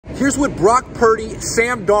Here's what Brock Purdy,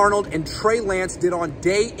 Sam Darnold, and Trey Lance did on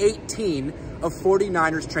day 18 of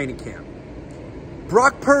 49ers training camp.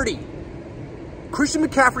 Brock Purdy. Christian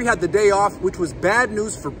McCaffrey had the day off, which was bad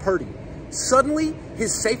news for Purdy. Suddenly,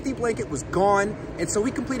 his safety blanket was gone, and so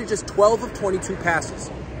he completed just 12 of 22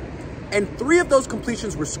 passes. And 3 of those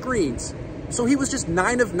completions were screens, so he was just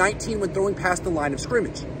 9 of 19 when throwing past the line of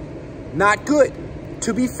scrimmage. Not good.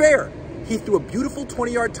 To be fair, he threw a beautiful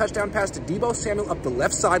 20-yard touchdown pass to Deebo Samuel up the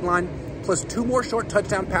left sideline, plus 2 more short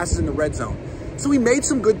touchdown passes in the red zone. So he made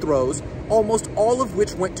some good throws, almost all of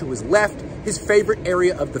which went to his left, his favorite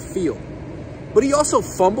area of the field. But he also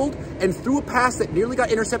fumbled and threw a pass that nearly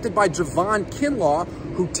got intercepted by Javon Kinlaw,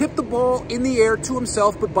 who tipped the ball in the air to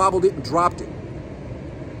himself but bobbled it and dropped it.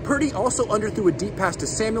 Purdy also underthrew a deep pass to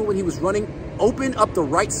Samuel when he was running open up the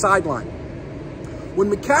right sideline. When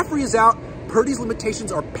McCaffrey is out, Purdy's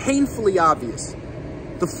limitations are painfully obvious.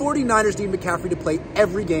 The 49ers need McCaffrey to play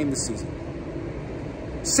every game this season.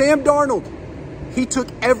 Sam Darnold. He took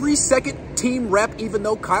every second team rep, even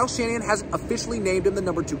though Kyle Shanahan hasn't officially named him the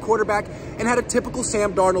 #2 quarterback, and had a typical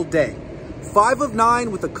Sam Darnold day. 5 of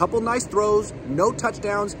 9 with a couple nice throws, no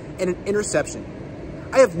touchdowns, and an interception.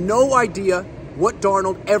 I have no idea what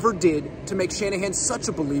Darnold ever did to make Shanahan such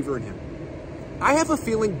a believer in him. I have a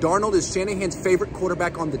feeling Darnold is Shanahan's favorite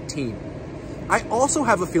quarterback on the team. I also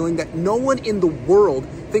have a feeling that no one in the world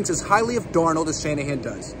thinks as highly of Darnold as Shanahan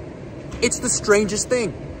does. It's the strangest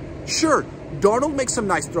thing. Sure, Darnold makes some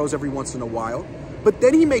nice throws every once in a while, but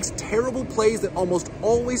then he makes terrible plays that almost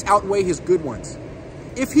always outweigh his good ones.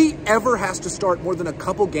 If he ever has to start more than a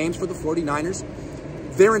couple games for the 49ers,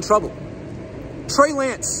 they're in trouble. Trey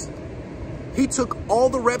Lance. He took all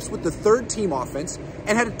the reps with the third team offense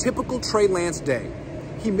and had a typical Trey Lance day.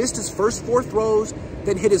 He missed his first 4 throws,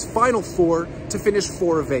 then hit his final 4 to finish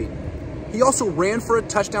 4 of 8. He also ran for a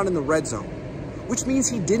touchdown in the red zone, which means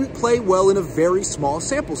he didn't play well in a very small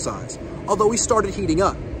sample size, although he started heating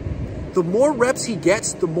up. The more reps he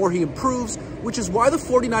gets, the more he improves, which is why the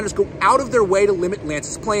 49ers go out of their way to limit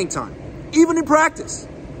Lance's playing time, even in practice.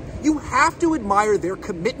 You have to admire their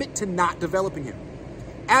commitment to not developing him.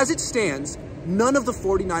 As it stands, none of the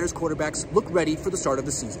 49ers quarterbacks look ready for the start of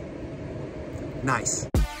the season. Nice.